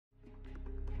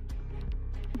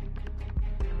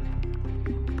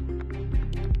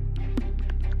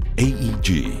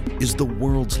AEG is the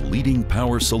world's leading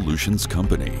power solutions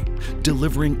company,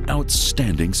 delivering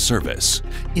outstanding service,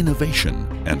 innovation,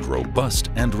 and robust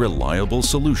and reliable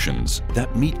solutions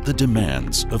that meet the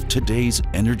demands of today's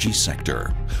energy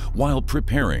sector while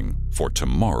preparing for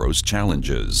tomorrow's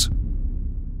challenges.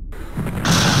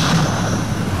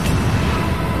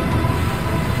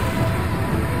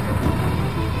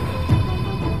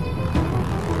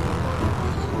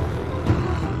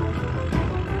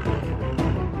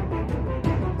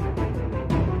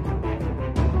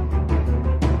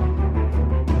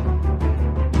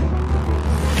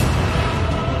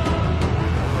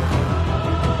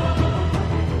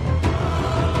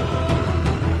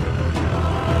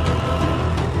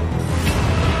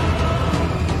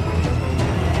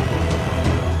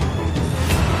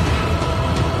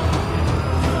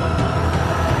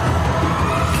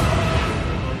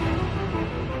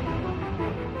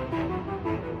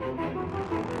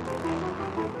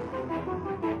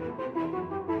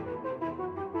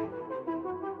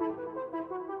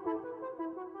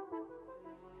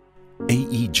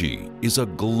 AEG is a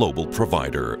global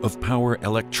provider of power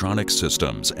electronic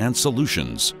systems and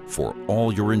solutions for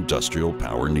all your industrial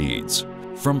power needs.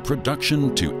 From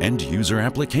production to end-user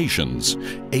applications,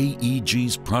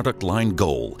 AEG's product line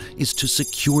goal is to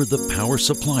secure the power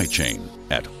supply chain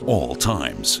at all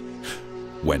times.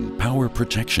 When power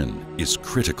protection is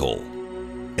critical,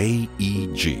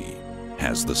 AEG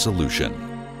has the solution.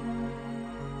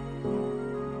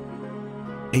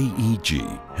 AEG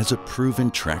has a proven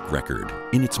track record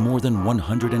in its more than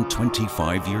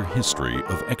 125-year history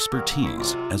of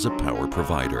expertise as a power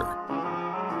provider.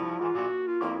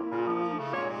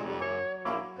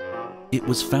 It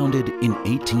was founded in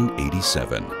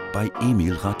 1887 by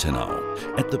Emil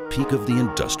Rathenau at the peak of the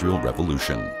Industrial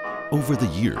Revolution. Over the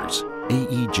years,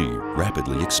 AEG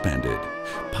rapidly expanded,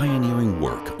 pioneering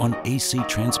work on AC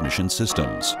transmission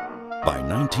systems. By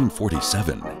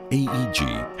 1947,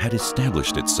 AEG had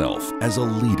established itself as a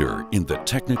leader in the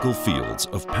technical fields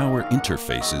of power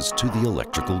interfaces to the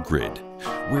electrical grid,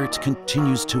 where it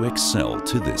continues to excel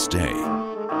to this day.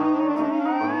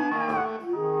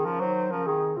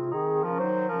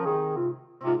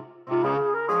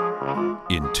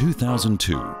 In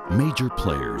 2002, major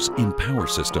players in power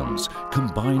systems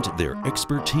combined their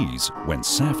expertise when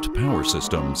Saft Power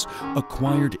Systems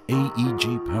acquired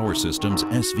AEG Power Systems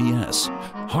SVS,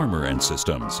 Harmer &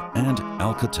 Systems, and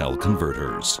Alcatel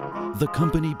Converters. The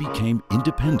company became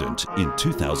independent in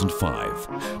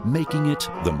 2005, making it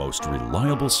the most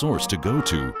reliable source to go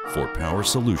to for power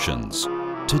solutions.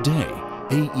 Today,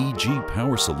 AEG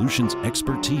Power Solutions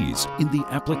expertise in the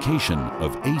application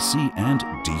of AC and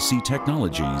DC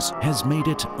technologies has made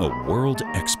it a world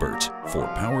expert for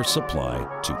power supply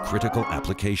to critical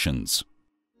applications.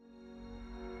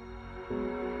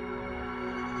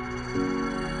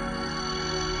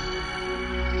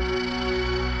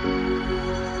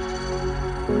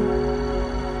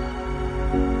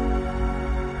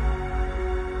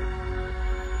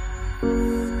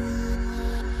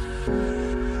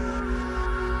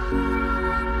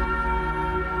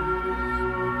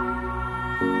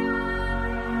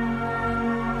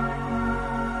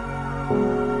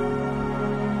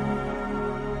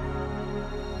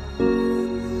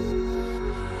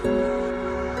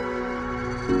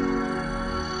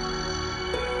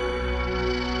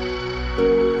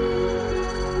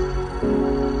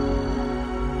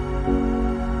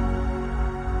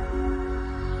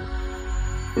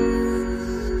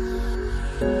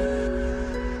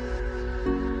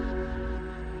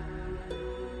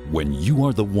 When you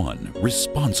are the one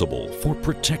responsible for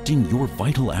protecting your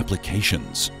vital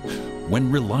applications,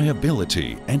 when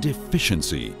reliability and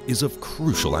efficiency is of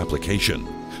crucial application,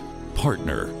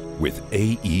 partner with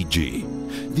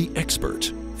AEG, the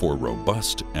expert for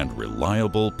robust and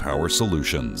reliable power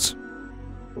solutions.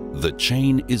 The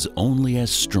chain is only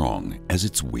as strong as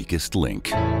its weakest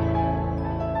link.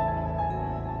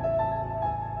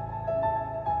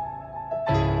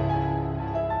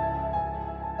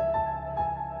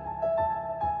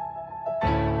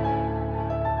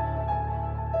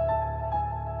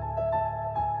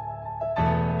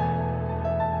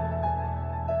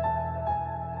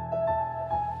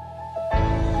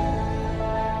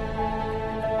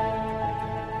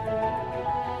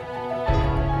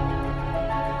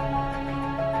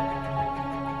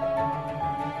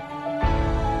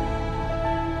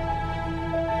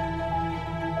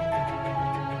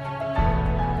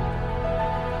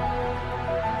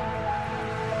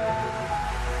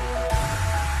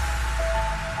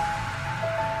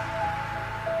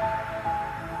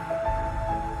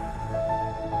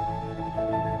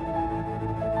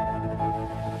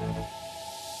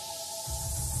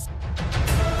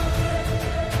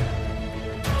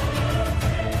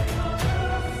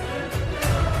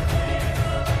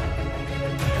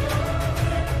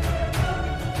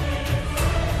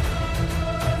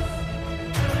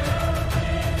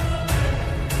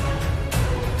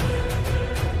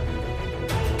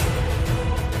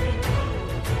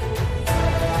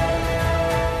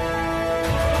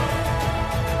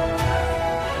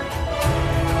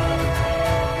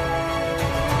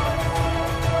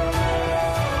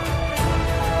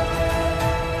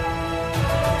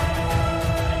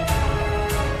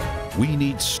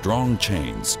 strong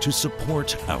chains to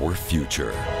support our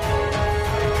future.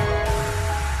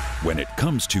 When it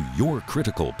comes to your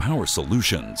critical power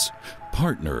solutions,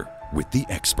 partner with the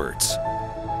experts.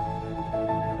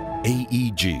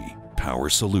 AEG Power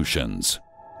Solutions.